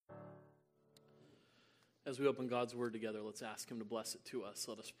As we open God's Word together, let's ask Him to bless it to us.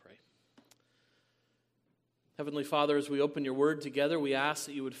 Let us pray. Heavenly Father, as we open your Word together, we ask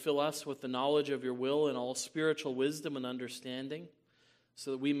that you would fill us with the knowledge of your will and all spiritual wisdom and understanding,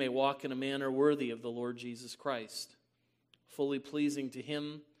 so that we may walk in a manner worthy of the Lord Jesus Christ, fully pleasing to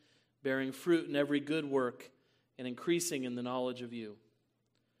Him, bearing fruit in every good work, and increasing in the knowledge of you.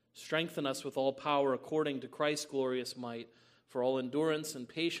 Strengthen us with all power according to Christ's glorious might, for all endurance and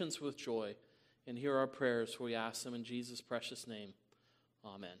patience with joy. And hear our prayers, for we ask them in Jesus' precious name.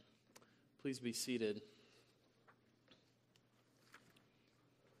 Amen. Please be seated.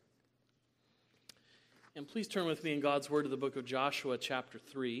 And please turn with me in God's Word to the book of Joshua, chapter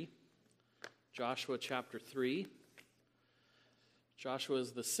 3. Joshua, chapter 3. Joshua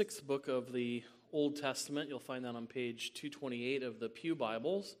is the sixth book of the Old Testament. You'll find that on page 228 of the Pew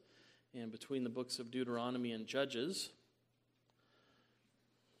Bibles, and between the books of Deuteronomy and Judges.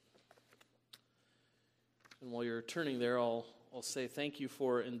 And while you're turning there, I'll say thank you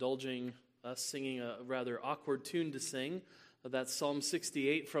for indulging us singing a rather awkward tune to sing. That's Psalm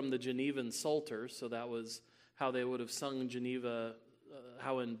 68 from the Genevan Psalter. So that was how they would have sung Geneva,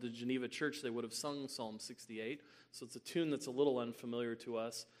 how in the Geneva church they would have sung Psalm 68. So it's a tune that's a little unfamiliar to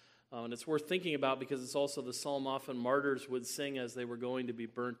us. And it's worth thinking about because it's also the psalm often martyrs would sing as they were going to be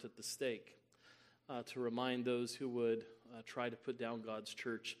burnt at the stake, to remind those who would try to put down God's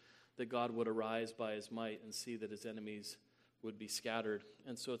church that God would arise by his might and see that his enemies would be scattered.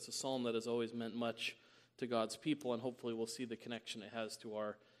 And so it's a psalm that has always meant much to God's people, and hopefully we'll see the connection it has to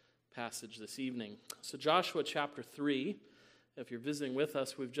our passage this evening. So Joshua chapter 3, if you're visiting with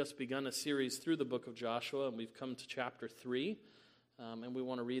us, we've just begun a series through the book of Joshua, and we've come to chapter 3, and we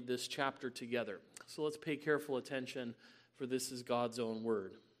want to read this chapter together. So let's pay careful attention, for this is God's own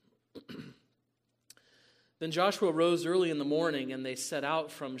word. Then Joshua rose early in the morning, and they set out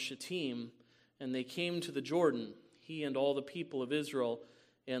from Shittim, and they came to the Jordan, he and all the people of Israel,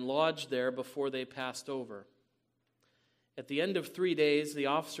 and lodged there before they passed over. At the end of 3 days, the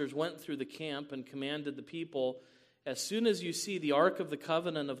officers went through the camp and commanded the people, "As soon as you see the ark of the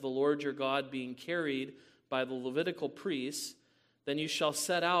covenant of the Lord your God being carried by the Levitical priests, then you shall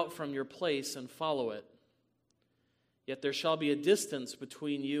set out from your place and follow it. Yet there shall be a distance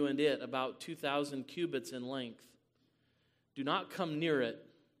between you and it, about 2,000 cubits in length. Do not come near it,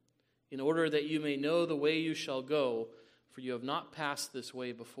 in order that you may know the way you shall go, for you have not passed this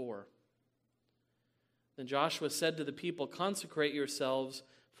way before." Then Joshua said to the people, "Consecrate yourselves,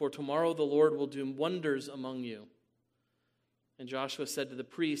 for tomorrow the Lord will do wonders among you." And Joshua said to the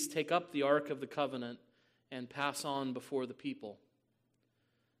priests, "Take up the ark of the covenant and pass on before the people."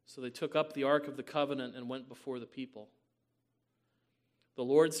 So they took up the ark of the covenant and went before the people. The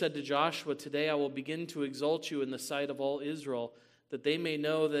Lord said to Joshua, "Today I will begin to exalt you in the sight of all Israel, that they may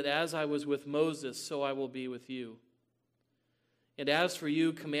know that as I was with Moses, so I will be with you. And as for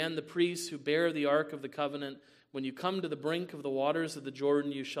you, command the priests who bear the ark of the covenant, when you come to the brink of the waters of the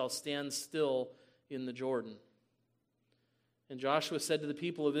Jordan, you shall stand still in the Jordan." And Joshua said to the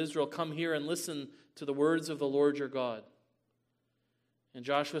people of Israel, "Come here and listen to the words of the Lord your God." And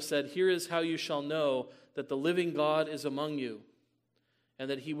Joshua said, "Here is how you shall know that the living God is among you, and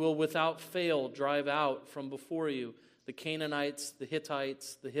that he will without fail drive out from before you the Canaanites, the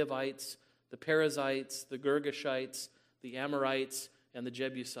Hittites, the Hivites, the Perizzites, the Girgashites, the Amorites, and the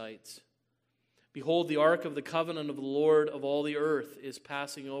Jebusites. Behold, the ark of the covenant of the Lord of all the earth is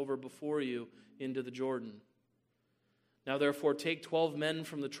passing over before you into the Jordan. Now therefore take 12 men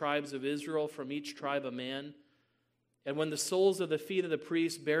from the tribes of Israel, from each tribe a man. And when the soles of the feet of the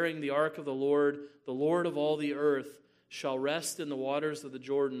priests bearing the ark of the Lord of all the earth, shall rest in the waters of the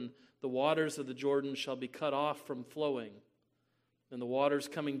Jordan shall be cut off from flowing, and the waters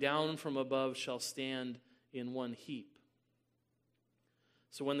coming down from above shall stand in one heap."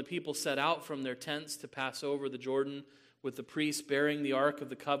 So when the people set out from their tents to pass over the Jordan, with the priests bearing the ark of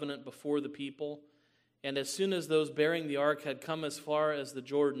the covenant before the people, and as soon as those bearing the ark had come as far as the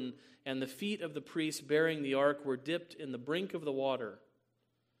Jordan, and the feet of the priests bearing the ark were dipped in the brink of the water.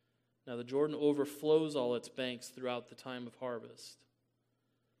 Now the Jordan overflows all its banks throughout the time of harvest.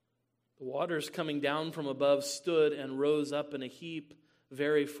 The waters coming down from above stood and rose up in a heap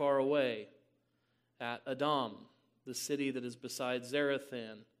very far away at Adam, the city that is beside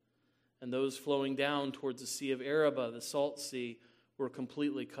Zarethan, and those flowing down towards the Sea of Arabah, the Salt Sea, were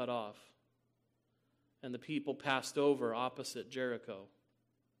completely cut off. And the people passed over opposite Jericho.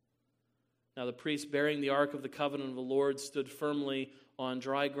 Now the priests bearing the ark of the covenant of the Lord stood firmly on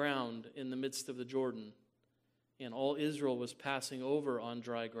dry ground in the midst of the Jordan, and all Israel was passing over on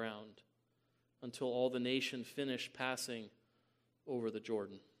dry ground until all the nation finished passing over the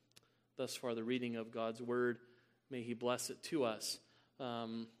Jordan. Thus far, the reading of God's word, may he bless it to us.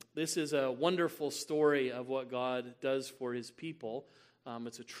 This is a wonderful story of what God does for his people.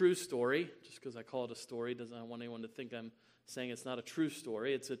 It's a true story. Just because I call it a story, I don't want anyone to think I'm saying it's not a true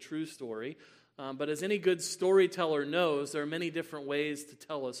story. It's a true story. But as any good storyteller knows, there are many different ways to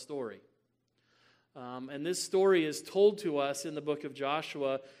tell a story. And this story is told to us in the book of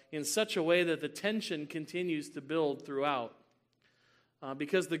Joshua in such a way that the tension continues to build throughout.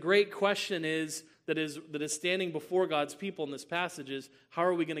 Because the great question that is standing before God's people in this passage is, how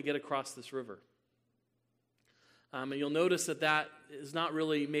are we going to get across this river? And you'll notice that is not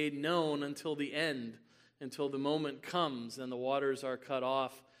really made known until the end, until the moment comes and the waters are cut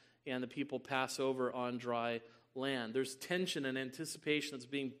off and the people pass over on dry land. There's tension and anticipation that's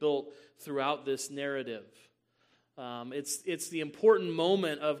being built throughout this narrative. It's the important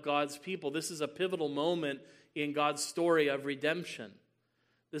moment of God's people. This is a pivotal moment in God's story of redemption.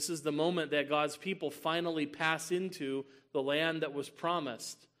 This is the moment that God's people finally pass into the land that was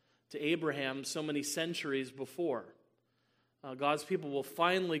promised to Abraham so many centuries before. God's people will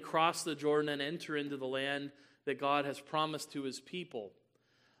finally cross the Jordan and enter into the land that God has promised to his people.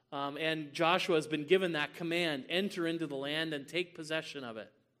 And Joshua has been given that command, enter into the land and take possession of it.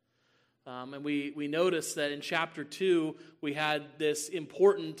 And we notice that in chapter 2, we had this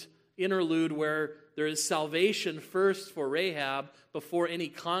important interlude where there is salvation first for Rahab before any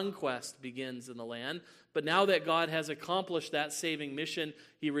conquest begins in the land. But now that God has accomplished that saving mission,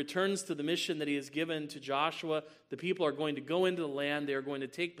 he returns to the mission that he has given to Joshua. The people are going to go into the land. They are going to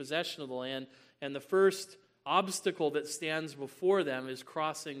take possession of the land. And the first obstacle that stands before them is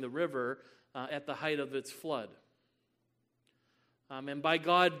crossing the river at the height of its flood. And by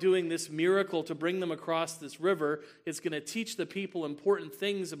God doing this miracle to bring them across this river, it's going to teach the people important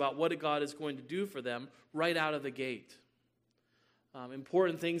things about what God is going to do for them right out of the gate.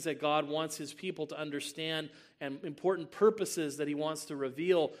 Important things that God wants his people to understand and important purposes that he wants to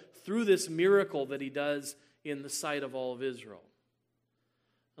reveal through this miracle that he does in the sight of all of Israel.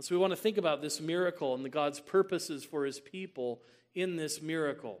 And so we want to think about this miracle and God's purposes for his people in this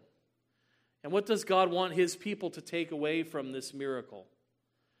miracle. And what does God want his people to take away from this miracle?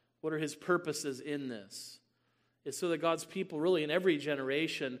 What are his purposes in this? It's so that God's people really in every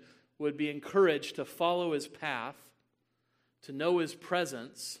generation would be encouraged to follow his path, to know his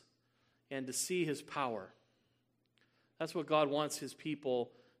presence, and to see his power. That's what God wants his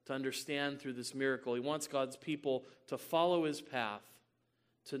people to understand through this miracle. He wants God's people to follow his path,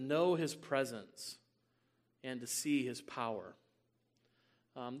 to know his presence, and to see his power.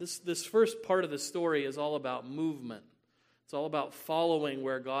 This first part of the story is all about movement. It's all about following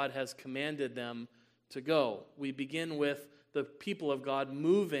where God has commanded them to go. We begin with the people of God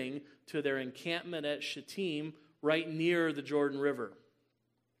moving to their encampment at Shittim, right near the Jordan River.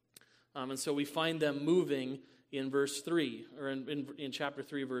 And so we find them moving in verse 3, or in chapter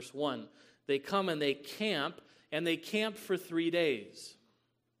 3, verse 1. They come and they camp for 3 days.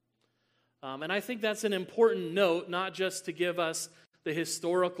 And I think that's an important note, not just to give us the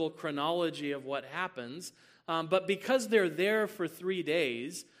historical chronology of what happens, but because they're there for 3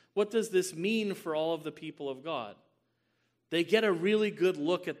 days, what does this mean for all of the people of God? They get a really good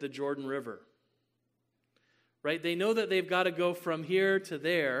look at the Jordan River. Right? They know that they've got to go from here to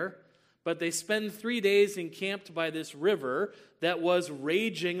there, but they spend 3 days encamped by this river that was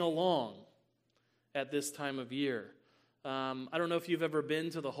raging along at this time of year. I don't know if you've ever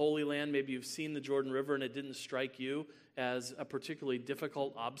been to the Holy Land. Maybe you've seen the Jordan River and it didn't strike you as a particularly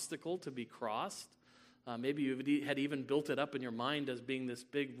difficult obstacle to be crossed. Maybe you had even built it up in your mind as being this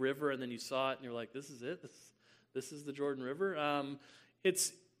big river, and then you saw it and you're like, this is it? This is the Jordan River?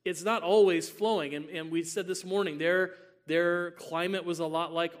 It's not always flowing. And we said this morning, their climate was a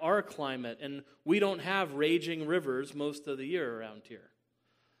lot like our climate, and we don't have raging rivers most of the year around here.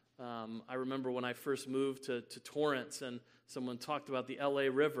 I remember when I first moved to Torrance, and someone talked about the L.A.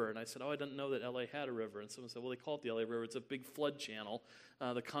 River, and I said, I didn't know that L.A. had a river. And someone said, well, they call it the L.A. River. It's a big flood channel,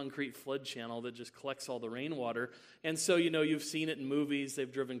 the concrete flood channel that just collects all the rainwater. And so, you've seen it in movies.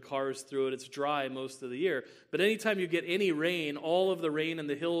 They've driven cars through it. It's dry most of the year. But anytime you get any rain, all of the rain in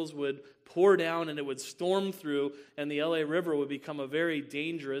the hills would pour down, and it would storm through, and the L.A. River would become a very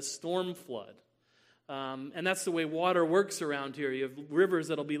dangerous storm flood. And that's the way water works around here. You have rivers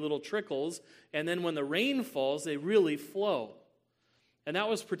that'll be little trickles, and then when the rain falls, they really flow. And that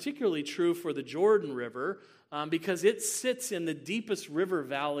was particularly true for the Jordan River because it sits in the deepest river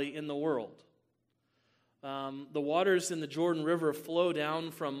valley in the world. The waters in the Jordan River flow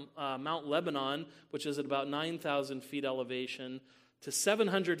down from Mount Lebanon, which is at about 9,000 feet elevation, to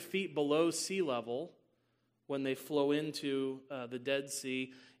 700 feet below sea level when they flow into the Dead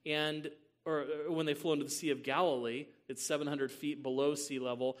Sea. or when they flow into the Sea of Galilee, it's 700 feet below sea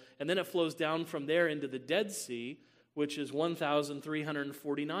level, and then it flows down from there into the Dead Sea, which is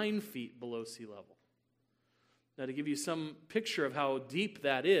 1,349 feet below sea level. Now, to give you some picture of how deep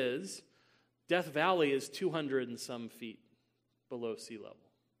that is, Death Valley is 200 and some feet below sea level.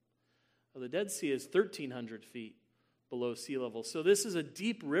 The Dead Sea is 1,300 feet below sea level. So this is a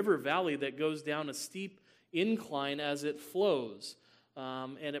deep river valley that goes down a steep incline as it flows.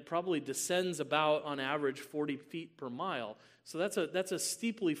 And it probably descends about, on average, 40 feet per mile. So that's a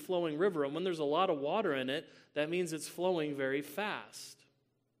steeply flowing river. And when there's a lot of water in it, that means it's flowing very fast.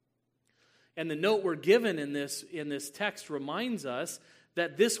 And the note we're given in this text reminds us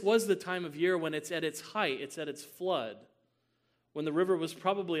that this was the time of year when it's at its height, it's at its flood, when the river was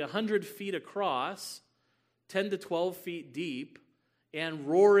probably 100 feet across, 10 to 12 feet deep, and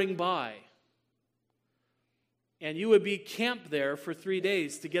roaring by. And you would be camped there for 3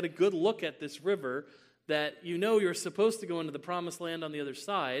 days to get a good look at this river that you know you're supposed to go into the promised land on the other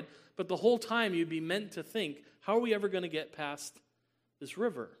side, but the whole time you'd be meant to think, how are we ever going to get past this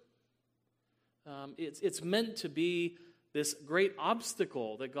river? It's meant to be this great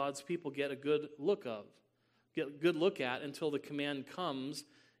obstacle that God's people get a good look at until the command comes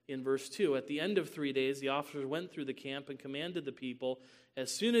in verse 2. At the end of 3 days, the officers went through the camp and commanded the people, as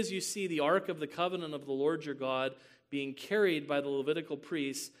soon as you see the ark of the covenant of the Lord your God being carried by the Levitical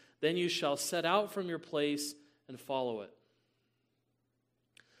priests, then you shall set out from your place and follow it.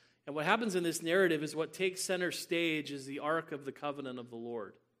 And what happens in this narrative is what takes center stage is the ark of the covenant of the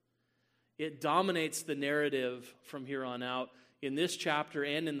Lord. It dominates the narrative from here on out in this chapter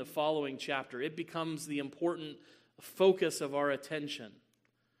and in the following chapter. It becomes the important focus of our attention.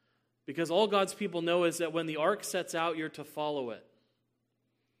 Because all God's people know is that when the ark sets out, you're to follow it.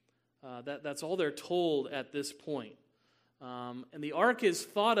 That's all they're told at this point. And the ark is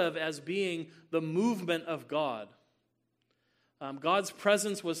thought of as being the movement of God. God's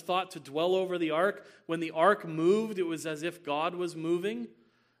presence was thought to dwell over the ark. When the ark moved, it was as if God was moving.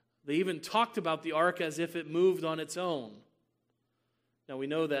 They even talked about the ark as if it moved on its own. Now we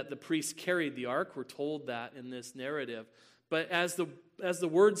know that the priests carried the ark. We're told that in this narrative. But as the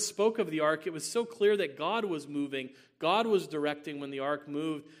words spoke of the ark, it was so clear that God was moving. God was directing when the ark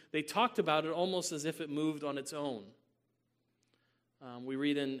moved. They talked about it almost as if it moved on its own. We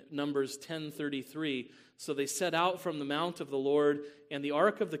read in Numbers 10:33, so they set out from the mount of the Lord, and the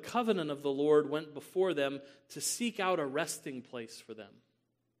ark of the covenant of the Lord went before them to seek out a resting place for them.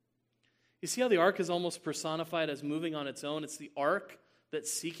 You see how the ark is almost personified as moving on its own? It's the ark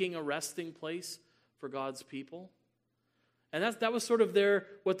that's seeking a resting place for God's people. And that was sort of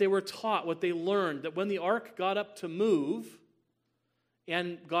what they were taught, what they learned, that when the ark got up to move,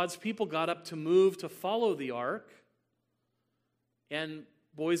 and God's people got up to move to follow the ark, and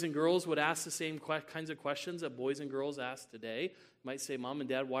boys and girls would ask the same kinds of questions that boys and girls ask today. You might say, Mom and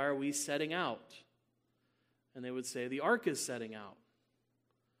Dad, why are we setting out? And they would say, the ark is setting out.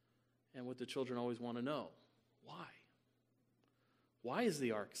 And what the children always want to know, why? Why is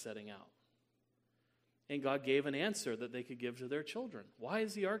the ark setting out? And God gave an answer that they could give to their children. Why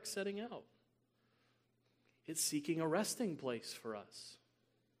is the ark setting out? It's seeking a resting place for us.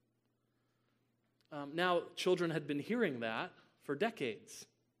 Now, children had been hearing that for decades.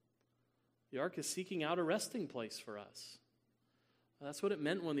 The ark is seeking out a resting place for us. That's what it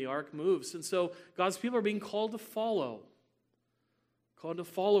meant when the ark moves. And so God's people are being called to follow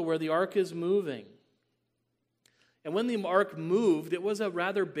where the ark is moving. And when the ark moved, it was a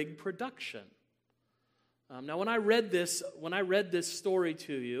rather big production. Now, when I read this story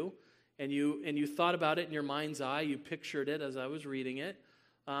to you, and you thought about it in your mind's eye, you pictured it as I was reading it,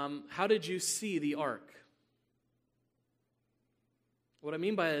 how did you see the ark? What I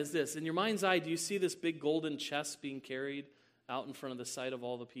mean by it is this. In your mind's eye, do you see this big golden chest being carried out in front of the sight of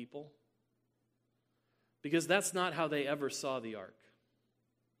all the people? Because that's not how they ever saw the ark.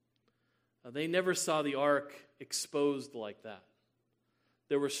 They never saw the ark exposed like that.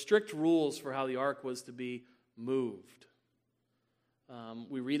 There were strict rules for how the ark was to be moved.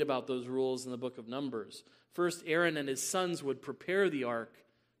 We read about those rules in the book of Numbers. First, Aaron and his sons would prepare the ark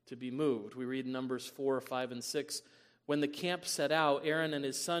to be moved. We read in Numbers 4, 5, and 6. When the camp set out, Aaron and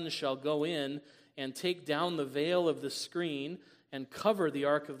his sons shall go in and take down the veil of the screen and cover the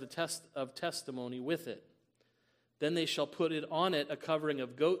ark of testimony with it. Then they shall put on it a covering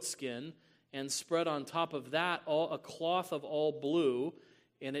of goat skin, and spread on top of that a cloth of all blue,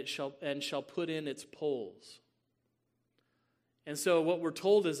 and shall put in its poles. And so what we're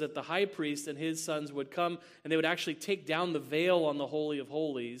told is that the high priest and his sons would come, and they would actually take down the veil on the Holy of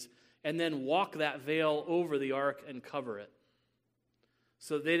Holies, and then walk that veil over the ark and cover it.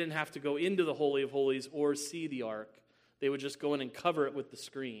 So they didn't have to go into the Holy of Holies or see the ark. They would just go in and cover it with the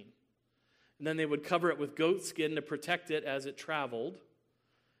screen. And then they would cover it with goat skin to protect it as it traveled.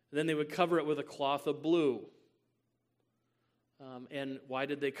 And then they would cover it with a cloth of blue. And why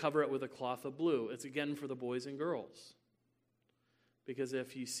did they cover it with a cloth of blue? It's again for the boys and girls. Because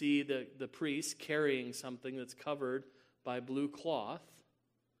if you see the priest carrying something that's covered by blue cloth,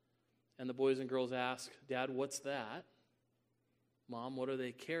 and the boys and girls ask, Dad, what's that? Mom, what are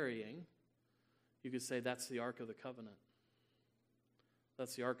they carrying? You could say that's the Ark of the Covenant.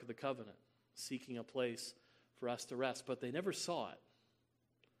 That's the Ark of the Covenant, seeking a place for us to rest. But they never saw it.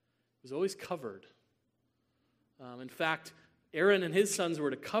 It was always covered. In fact, Aaron and his sons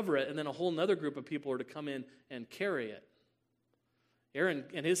were to cover it, and then a whole other group of people were to come in and carry it. Aaron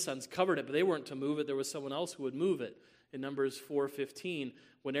and his sons covered it, but they weren't to move it. There was someone else who would move it. In Numbers 4:15,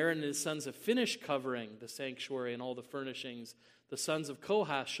 when Aaron and his sons have finished covering the sanctuary and all the furnishings, the sons of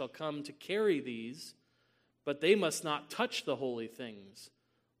Kohath shall come to carry these, but they must not touch the holy things,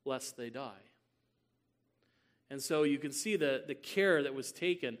 lest they die. And so you can see the care that was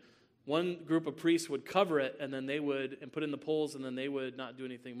taken. One group of priests would cover it, and then they would, and put in the poles, and then they would not do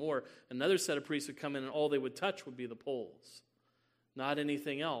anything more. Another set of priests would come in, and all they would touch would be the poles, not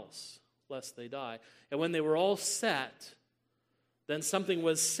anything else, lest they die. And when they were all set, then something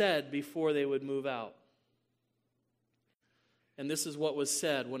was said before they would move out. And this is what was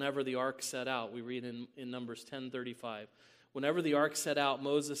said whenever the ark set out. We read in Numbers 10:35. Whenever the ark set out,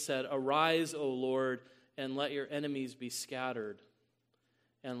 Moses said, "Arise, O Lord, and let your enemies be scattered,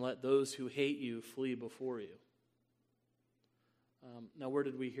 and let those who hate you flee before you." Now, where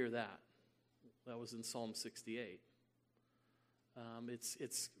did we hear that? That was in Psalm 68.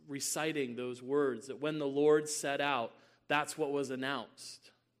 It's reciting those words that when the Lord set out, that's what was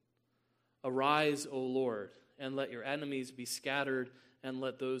announced. Arise, O Lord, and let your enemies be scattered, and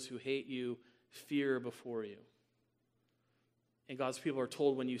let those who hate you fear before you. And God's people are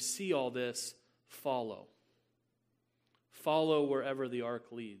told, when you see all this, follow. Follow wherever the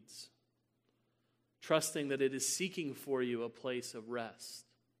ark leads, trusting that it is seeking for you a place of rest,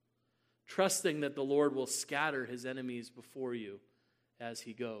 trusting that the Lord will scatter his enemies before you as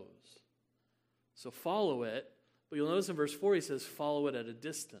he goes. So follow it, but you'll notice in verse 4 he says, follow it at a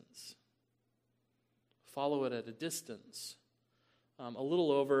distance. Follow it at a distance. A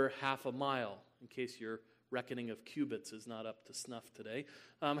little over half a mile, in case your reckoning of cubits is not up to snuff today.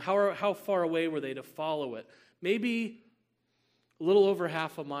 How far away were they to follow it? Maybe a little over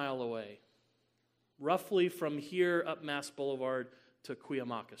half a mile away. Roughly from here up Mass Boulevard to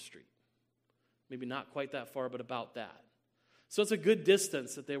Cuyamaca Street. Maybe not quite that far, but about that. So it's a good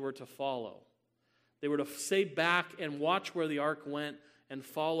distance that they were to follow. They were to stay back and watch where the ark went and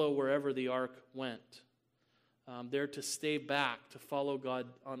follow wherever the ark went. They're to stay back, to follow God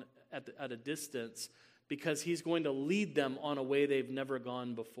at a distance, because he's going to lead them on a way they've never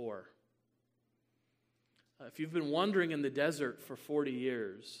gone before. If you've been wandering in the desert for 40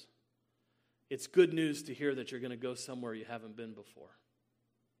 years, it's good news to hear that you're going to go somewhere you haven't been before.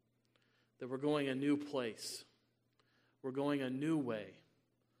 That we're going a new place. We're going a new way.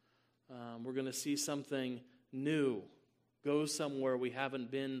 We're going to see something new. Go somewhere we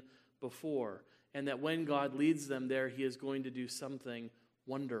haven't been before. And that when God leads them there, he is going to do something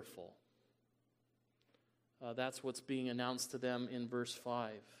wonderful. That's what's being announced to them in verse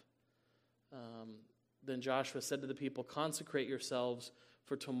 5. Then Joshua said to the people, "Consecrate yourselves,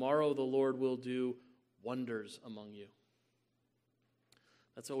 for tomorrow the Lord will do wonders among you."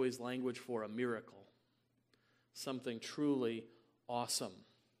 That's always language for a miracle. Something truly awesome.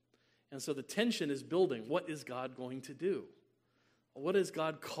 And so the tension is building. What is God going to do? What is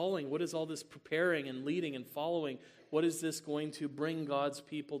God calling? What is all this preparing and leading and following? What is this going to bring God's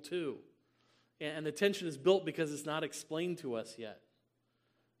people to? And the tension is built because it's not explained to us yet.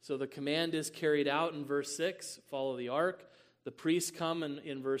 So the command is carried out in verse 6, follow the ark. The priests come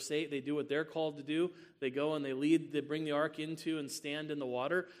in verse 8, they do what they're called to do. They go and they bring the ark into and stand in the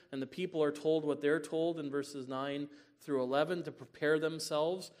water. And the people are told what they're told in verses 9 through 11 to prepare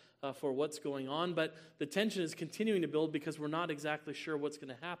themselves for what's going on. But the tension is continuing to build because we're not exactly sure what's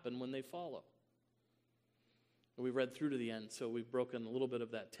going to happen when they follow. We read through to the end, so we've broken a little bit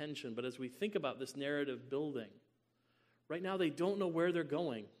of that tension. But as we think about this narrative building, right now they don't know where they're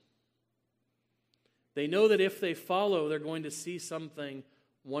going. They know that if they follow, they're going to see something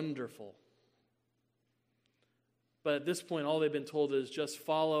wonderful. But at this point, all they've been told is just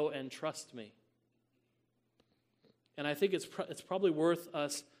follow and trust me. And I think it's probably worth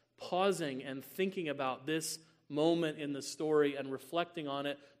us pausing and thinking about this moment in the story and reflecting on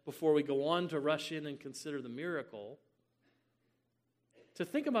it before we go on to rush in and consider the miracle. to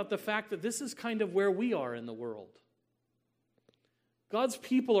think about the fact that this is kind of where we are in the world. God's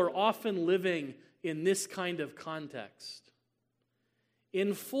people are often living in this kind of context,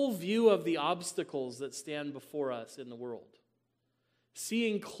 in full view of the obstacles that stand before us in the world,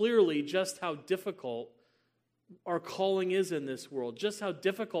 seeing clearly just how difficult our calling is in this world, just how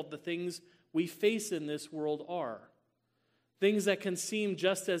difficult the things we face in this world are. Things that can seem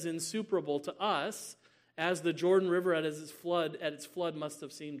just as insuperable to us as the Jordan River at its flood must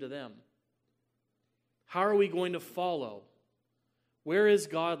have seemed to them. How are we going to follow? Where is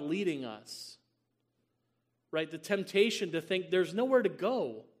God leading us? Right? The temptation to think there's nowhere to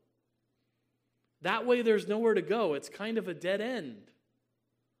go. That way there's nowhere to go. It's kind of a dead end.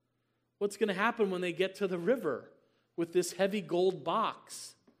 What's going to happen when they get to the river with this heavy gold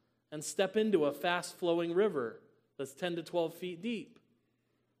box and step into a fast-flowing river that's 10 to 12 feet deep?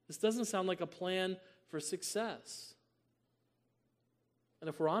 This doesn't sound like a plan for success. And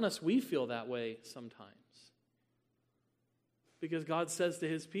if we're honest, we feel that way sometimes. Because God says to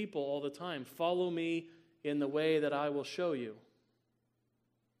his people all the time, follow me in the way that I will show you.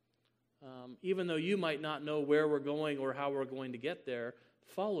 Even though you might not know where we're going or how we're going to get there,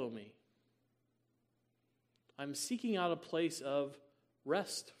 follow me. I'm seeking out a place of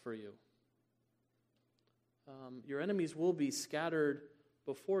rest for you. Your enemies will be scattered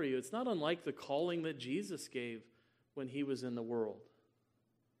before you. It's not unlike the calling that Jesus gave when he was in the world.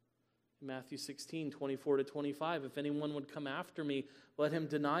 In Matthew 16, 24 to 25, if anyone would come after me, let him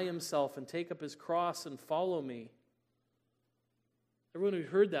deny himself and take up his cross and follow me. Everyone who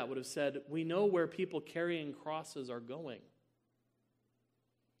heard that would have said, we know where people carrying crosses are going.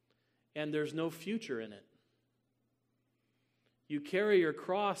 And there's no future in it. You carry your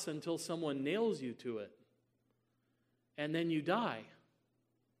cross until someone nails you to it. And then you die.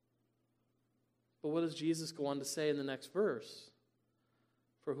 But what does Jesus go on to say in the next verse?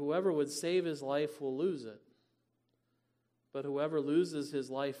 For whoever would save his life will lose it. But whoever loses his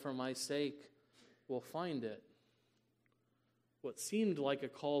life for my sake will find it. What seemed like a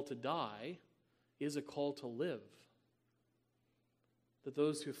call to die is a call to live. That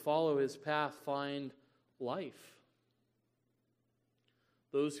those who follow his path find life.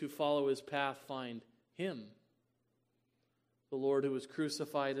 Those who follow his path find him. The Lord who was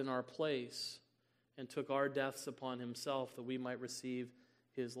crucified in our place and took our deaths upon himself that we might receive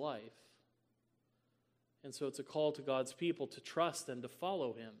his life. And so it's a call to God's people to trust and to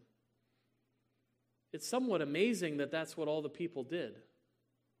follow him. It's somewhat amazing that that's what all the people did.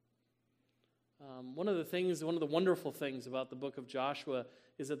 One of the wonderful things about the book of Joshua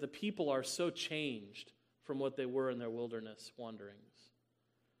is that the people are so changed from what they were in their wilderness wanderings.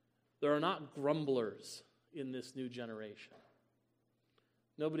 There are not grumblers in this new generation.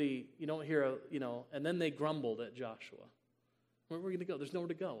 Nobody, you don't hear, and then they grumbled at Joshua. Where are we going to go? There's nowhere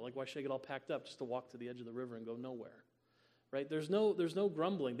to go. Like, why should I get all packed up just to walk to the edge of the river and go nowhere? Right? There's no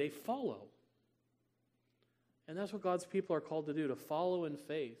grumbling. They follow. And that's what God's people are called to do, to follow in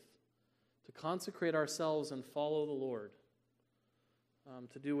faith, to consecrate ourselves and follow the Lord,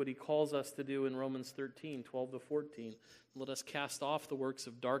 to do what he calls us to do in Romans 13, 12 to 14. Let us cast off the works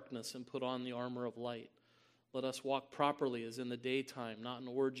of darkness and put on the armor of light. Let us walk properly as in the daytime, not in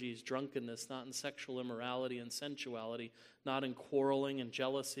orgies, drunkenness, not in sexual immorality and sensuality, not in quarreling and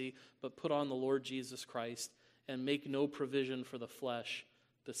jealousy, but put on the Lord Jesus Christ and make no provision for the flesh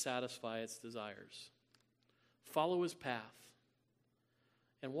to satisfy its desires. Follow his path.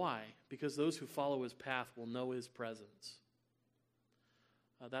 And why? Because those who follow his path will know his presence.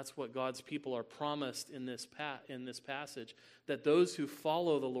 That's what God's people are promised in this passage, that those who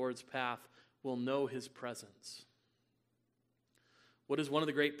follow the Lord's path will know his presence. What is one of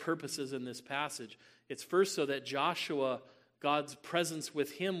the great purposes in this passage? It's first so that Joshua, God's presence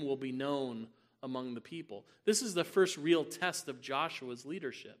with him, will be known among the people. This is the first real test of Joshua's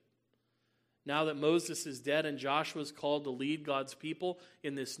leadership. Now that Moses is dead and Joshua is called to lead God's people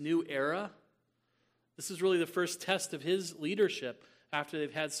in this new era, this is really the first test of his leadership after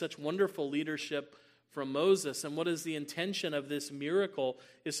they've had such wonderful leadership from Moses. And what is the intention of this miracle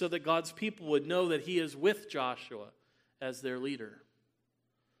is so that God's people would know that he is with Joshua as their leader.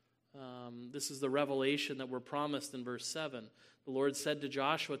 This is the revelation that we're promised in verse 7. The Lord said to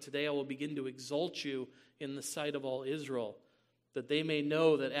Joshua, "Today I will begin to exalt you in the sight of all Israel, that they may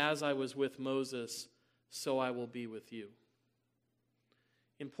know that as I was with Moses, so I will be with you."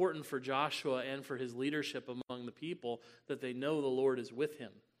 Important for Joshua and for his leadership among the people that they know the Lord is with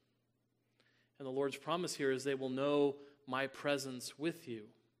him. And the Lord's promise here is they will know my presence with you.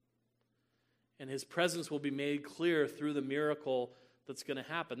 And his presence will be made clear through the miracle that's going to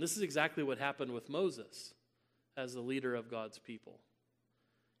happen. This is exactly what happened with Moses as the leader of God's people.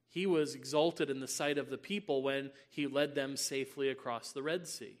 He was exalted in the sight of the people when he led them safely across the Red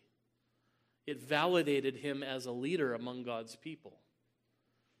Sea. It validated him as a leader among God's people.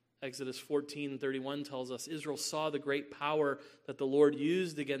 Exodus 14:31 tells us, Israel saw the great power that the Lord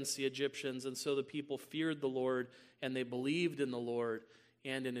used against the Egyptians, and so the people feared the Lord, and they believed in the Lord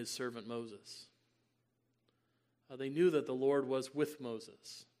and in his servant Moses. They knew that the Lord was with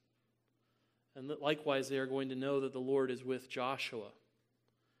Moses. And likewise, they are going to know that the Lord is with Joshua.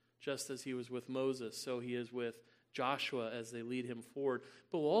 Just as he was with Moses, so he is with Joshua as they lead him forward.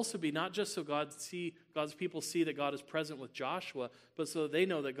 But will also be not just so God's people see that God is present with Joshua, but so that they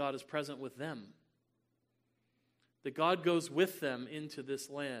know that God is present with them. That God goes with them into this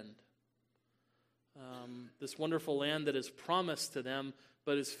land. This wonderful land that is promised to them,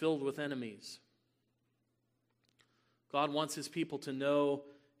 but is filled with enemies. God wants his people to know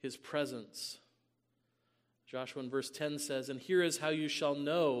his presence. Joshua in verse 10 says, and here is how you shall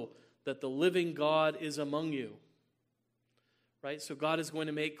know that the living God is among you. Right? So God is going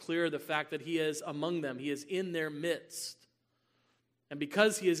to make clear the fact that he is among them. He is in their midst. And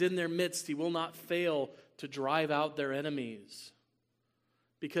because he is in their midst, he will not fail to drive out their enemies.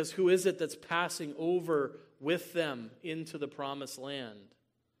 Because who is it that's passing over with them into the promised land?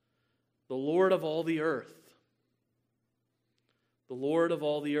 The Lord of all the earth. The Lord of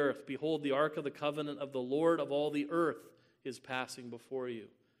all the earth. Behold, the ark of the covenant of the Lord of all the earth is passing before you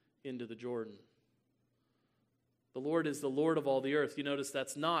into the Jordan. The Lord is the Lord of all the earth. You notice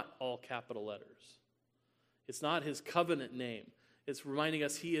that's not all capital letters. It's not his covenant name. It's reminding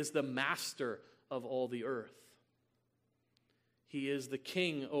us he is the master of all the earth. He is the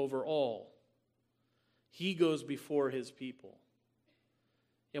king over all. He goes before his people.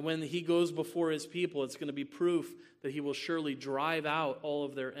 And when he goes before his people, it's going to be proof that he will surely drive out all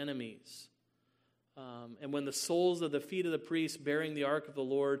of their enemies. And when the soles of the feet of the priests bearing the ark of the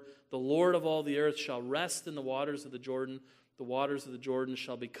Lord of all the earth shall rest in the waters of the Jordan of the Jordan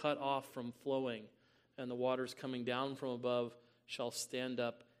shall be cut off from flowing, and the waters coming down from above shall stand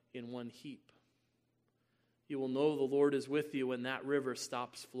up in one heap. You will know the Lord is with you when that river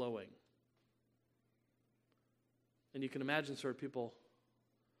stops flowing. And you can imagine sort of people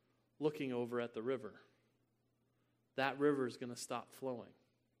looking over at the river. That river is going to stop flowing.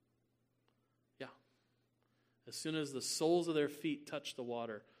 Yeah. As soon as the soles of their feet touch the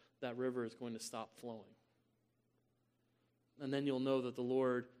water, that river is going to stop flowing. And then you'll know that the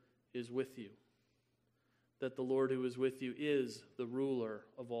Lord is with you. That the Lord who is with you is the ruler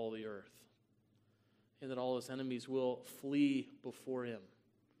of all the earth. And that all his enemies will flee before him.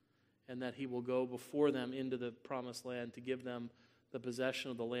 And that he will go before them into the promised land to give them the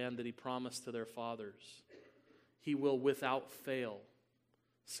possession of the land that he promised to their fathers. He will without fail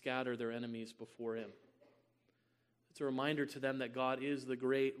scatter their enemies before him. It's a reminder to them that God is the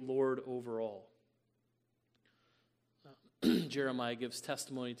great Lord over all. Jeremiah gives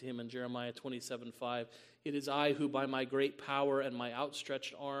testimony to him in Jeremiah 27:5. It is I who by my great power and my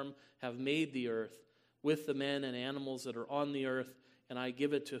outstretched arm have made the earth with the men and animals that are on the earth, and I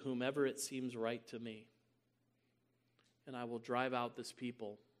give it to whomever it seems right to me. And I will drive out this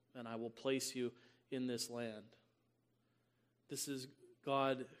people, and I will place you in this land. This is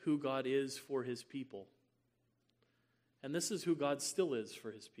God, who God is for his people. And this is who God still is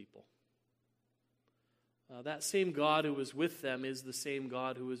for his people. That same God who was with them is the same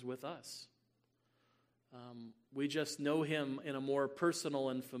God who is with us. We just know him in a more personal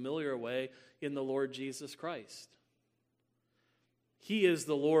and familiar way in the Lord Jesus Christ. He is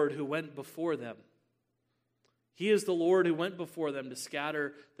the Lord who went before them. He is the Lord who went before them to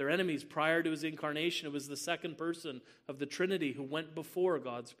scatter their enemies. Prior to his incarnation, it was the second person of the Trinity who went before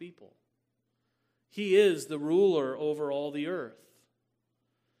God's people. He is the ruler over all the earth.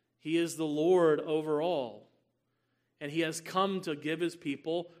 He is the Lord over all. And he has come to give his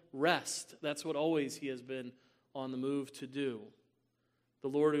people rest. That's what always he has been on the move to do. The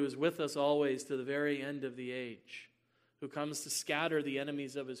Lord who is with us always to the very end of the age, who comes to scatter the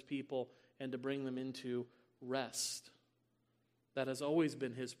enemies of his people and to bring them into rest. That has always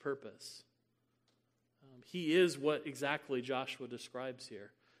been his purpose. He is what exactly Joshua describes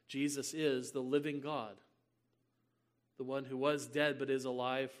here. Jesus is the living God, the one who was dead but is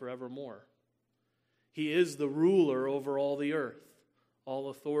alive forevermore. He is the ruler over all the earth. All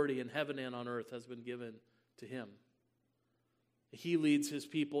authority in heaven and on earth has been given to him. He leads his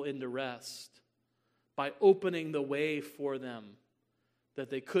people into rest by opening the way for them that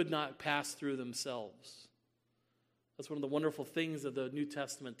they could not pass through themselves. That's one of the wonderful things that the New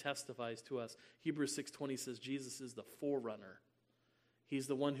Testament testifies to us. Hebrews 6:20 says Jesus is the forerunner. He's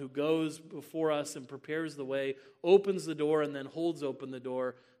the one who goes before us and prepares the way, opens the door, and then holds open the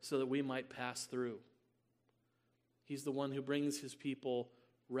door so that we might pass through. He's the one who brings his people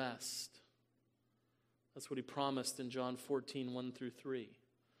rest. That's what he promised in John 14, 1 through 3.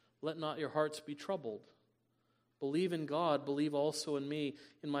 Let not your hearts be troubled. Believe in God, believe also in me.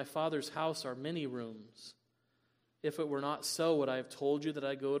 In my Father's house are many rooms. If it were not so, would I have told you that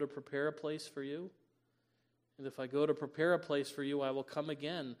I go to prepare a place for you? And if I go to prepare a place for you, I will come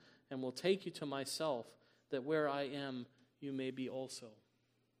again and will take you to myself, that where I am, you may be also.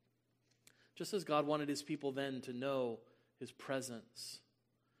 Just as God wanted his people then to know his presence,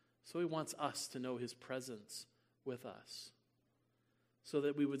 so he wants us to know his presence with us, so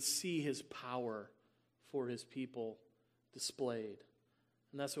that we would see his power for his people displayed.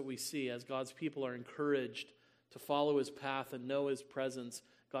 And that's what we see as God's people are encouraged to follow his path and know his presence.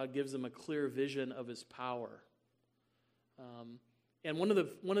 God gives them a clear vision of his power. And one of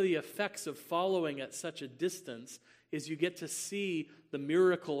the effects of following at such a distance is you get to see the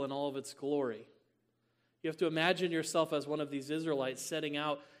miracle in all of its glory. You have to imagine yourself as one of these Israelites setting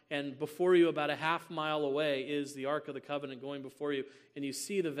out, and before you, about a half mile away, is the Ark of the Covenant going before you, and you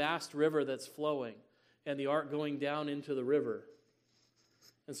see the vast river that's flowing, and the ark going down into the river.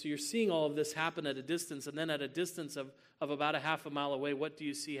 And so you're seeing all of this happen at a distance, and then at a distance of about a half a mile away, what do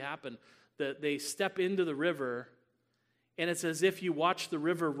you see happen? They step into the river, and it's as if you watch the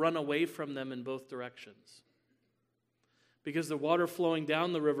river run away from them in both directions. Because the water flowing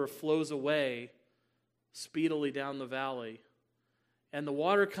down the river flows away speedily down the valley, and the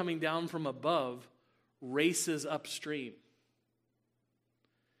water coming down from above races upstream.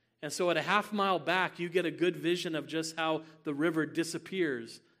 And so at a half mile back, you get a good vision of just how the river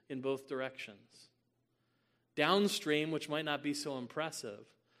disappears in both directions. Downstream, which might not be so impressive,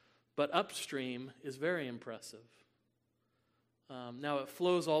 but upstream is very impressive. Now it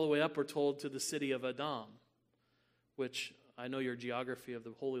flows all the way up, we're told, to the city of Adam, which I know your geography of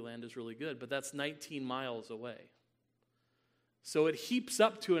the Holy Land is really good, but that's 19 miles away. So it heaps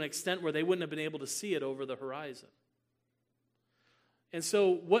up to an extent where they wouldn't have been able to see it over the horizon. And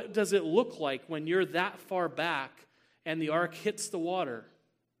so what does it look like when you're that far back and the ark hits the water?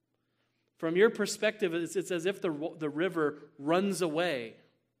 From your perspective, it's as if the river runs away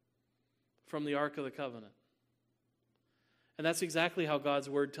from the Ark of the Covenant. And that's exactly how God's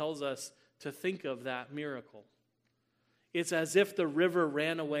Word tells us to think of that miracle. It's as if the river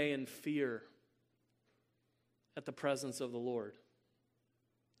ran away in fear at the presence of the Lord.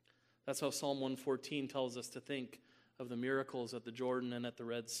 That's how Psalm 114 tells us to think of the miracles at the Jordan and at the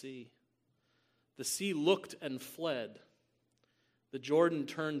Red Sea. The sea looked and fled. The Jordan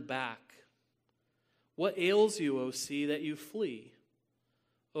turned back. What ails you, O sea, that you flee?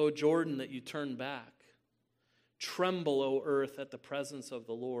 O Jordan, that you turn back? Tremble, O earth, at the presence of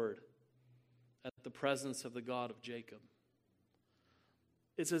the Lord, at the presence of the God of Jacob.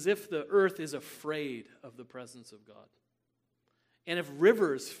 It's as if the earth is afraid of the presence of God. And if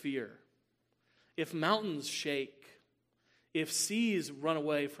rivers fear, if mountains shake, if seas run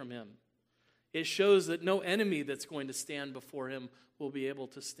away from him, it shows that no enemy that's going to stand before him will be able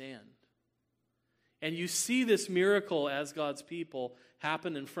to stand. And you see this miracle as God's people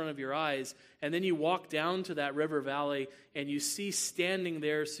happen in front of your eyes, and then you walk down to that river valley, and you see standing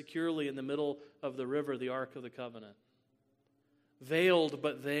there securely in the middle of the river the Ark of the Covenant. Veiled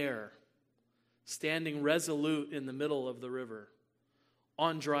but there, standing resolute in the middle of the river,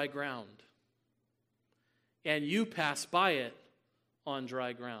 on dry ground. And you pass by it on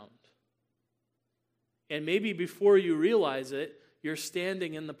dry ground. And maybe before you realize it, you're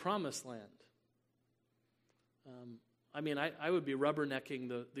standing in the promised land. I would be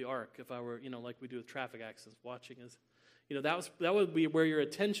rubbernecking the ark if I were, like we do with traffic accidents, watching as, that would be where your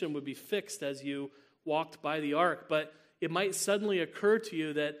attention would be fixed as you walked by the ark. But it might suddenly occur to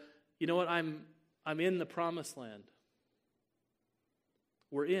you that, I'm in the promised land.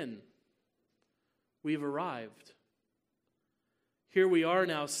 We're in. We've arrived. Here we are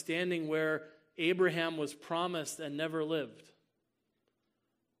now standing where Abraham was promised and never lived,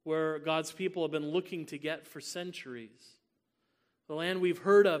 where God's people have been looking to get for centuries. The land we've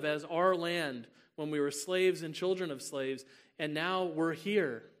heard of as our land when we were slaves and children of slaves, and now we're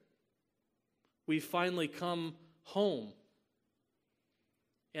here. We've finally come home.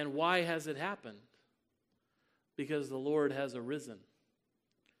 And why has it happened? Because the Lord has arisen,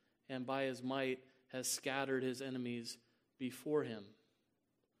 and by his might has scattered his enemies before him.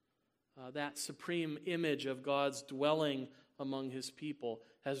 That supreme image of God's dwelling among his people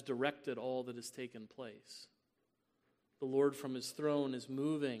has directed all that has taken place. The Lord from his throne is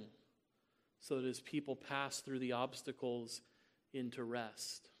moving so that his people pass through the obstacles into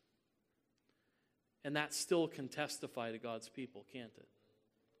rest. And that still can testify to God's people, can't it?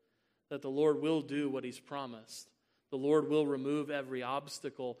 That the Lord will do what he's promised. The Lord will remove every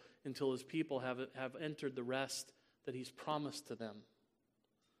obstacle until his people have entered the rest that he's promised to them.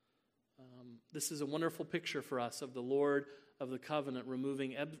 This is a wonderful picture for us of the Lord of the covenant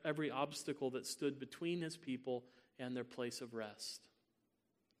removing every obstacle that stood between his people and their place of rest.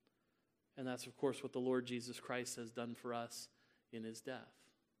 And that's, of course, what the Lord Jesus Christ has done for us in his death.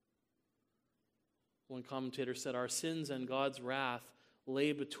 One commentator said, "Our sins and God's wrath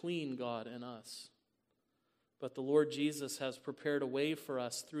lay between God and us. But the Lord Jesus has prepared a way for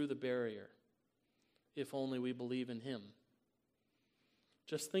us through the barrier, if only we believe in him."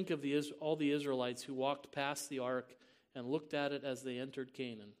 Just think of all the Israelites who walked past the ark and looked at it as they entered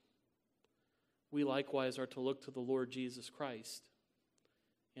Canaan. We likewise are to look to the Lord Jesus Christ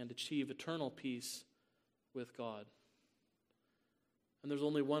and achieve eternal peace with God. And there's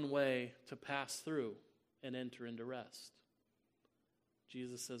only one way to pass through and enter into rest.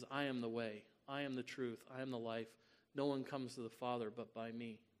 Jesus says, "I am the way, I am the truth, I am the life. No one comes to the Father but by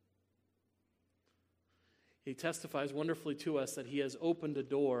me." He testifies wonderfully to us that he has opened a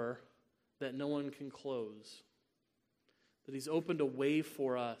door that no one can close. That he's opened a way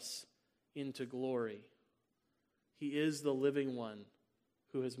for us into glory. He is the living one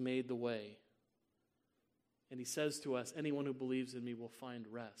who has made the way. And he says to us, anyone who believes in me will find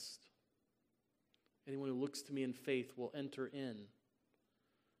rest. Anyone who looks to me in faith will enter in.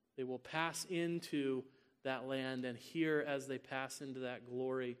 They will pass into that land and hear as they pass into that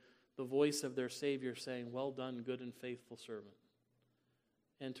glory the voice of their Savior saying, "Well done, good and faithful servant.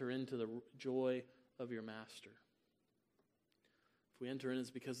 Enter into the joy of your master." If we enter in, it's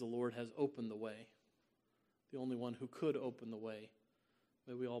because the Lord has opened the way, the only one who could open the way.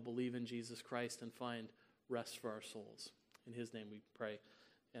 May we all believe in Jesus Christ and find rest for our souls. In his name we pray.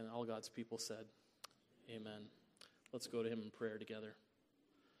 And all God's people said, amen. Let's go to him in prayer together.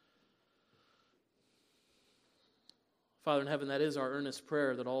 Father in heaven, that is our earnest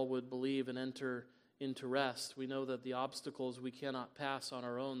prayer, that all would believe and enter into rest. We know that the obstacles we cannot pass on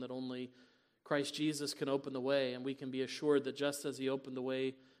our own, that only Christ Jesus can open the way, and we can be assured that just as he opened the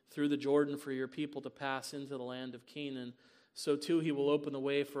way through the Jordan for your people to pass into the land of Canaan, so too he will open the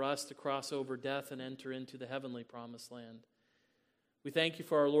way for us to cross over death and enter into the heavenly promised land. We thank you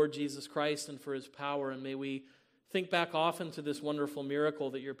for our Lord Jesus Christ and for his power, and may we think back often to this wonderful miracle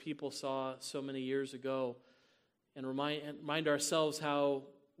that your people saw so many years ago, and remind ourselves how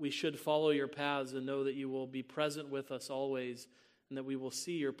we should follow your paths and know that you will be present with us always and that we will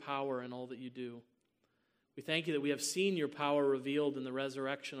see your power in all that you do. We thank you that we have seen your power revealed in the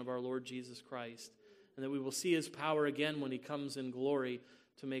resurrection of our Lord Jesus Christ and that we will see his power again when he comes in glory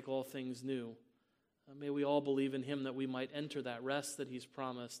to make all things new. May we all believe in him that we might enter that rest that he's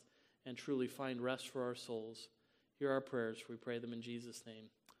promised and truly find rest for our souls. Hear our prayers, for we pray them in Jesus' name.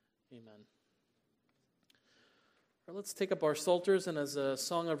 Amen. Let's take up our psalters and as a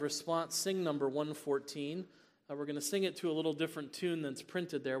song of response, sing number 114. We're going to sing it to a little different tune than's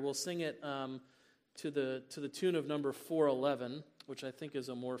printed there. We'll sing it to the tune of number 411, which I think is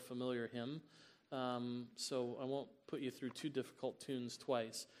a more familiar hymn. So I won't put you through two difficult tunes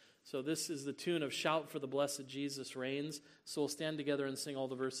twice. So this is the tune of Shout for the Blessed Jesus Reigns. So we'll stand together and sing all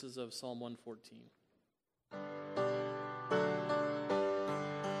the verses of Psalm 114.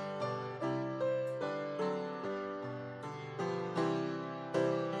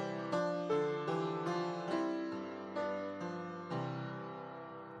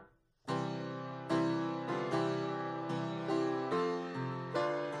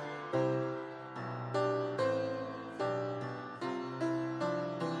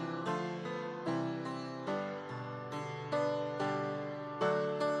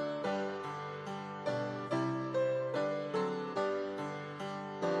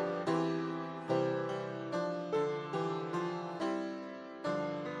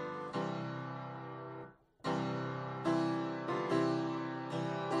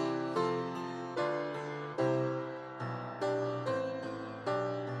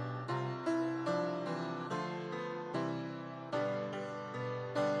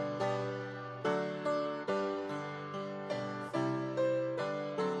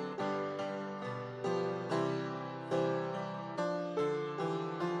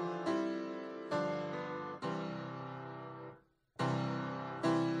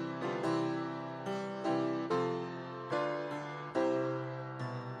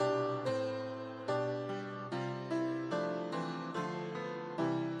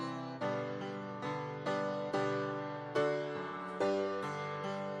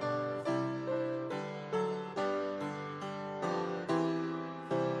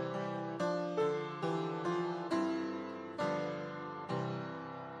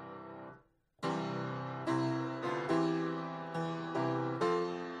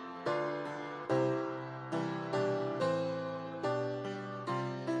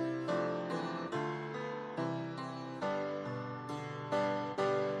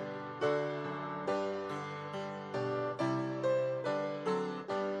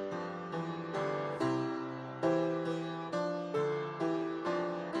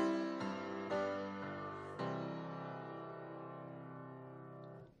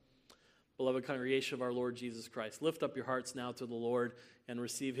 beloved congregation of our Lord Jesus Christ, lift up your hearts now to the Lord and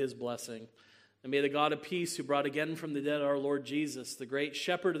receive his blessing. And may the God of peace, who brought again from the dead our Lord Jesus, the great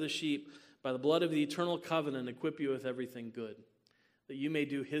shepherd of the sheep, by the blood of the eternal covenant, equip you with everything good, that you may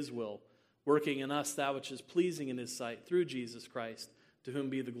do his will, working in us that which is pleasing in his sight, through Jesus Christ, to whom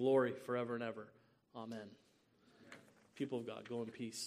be the glory forever and ever. Amen. People of God, go in peace.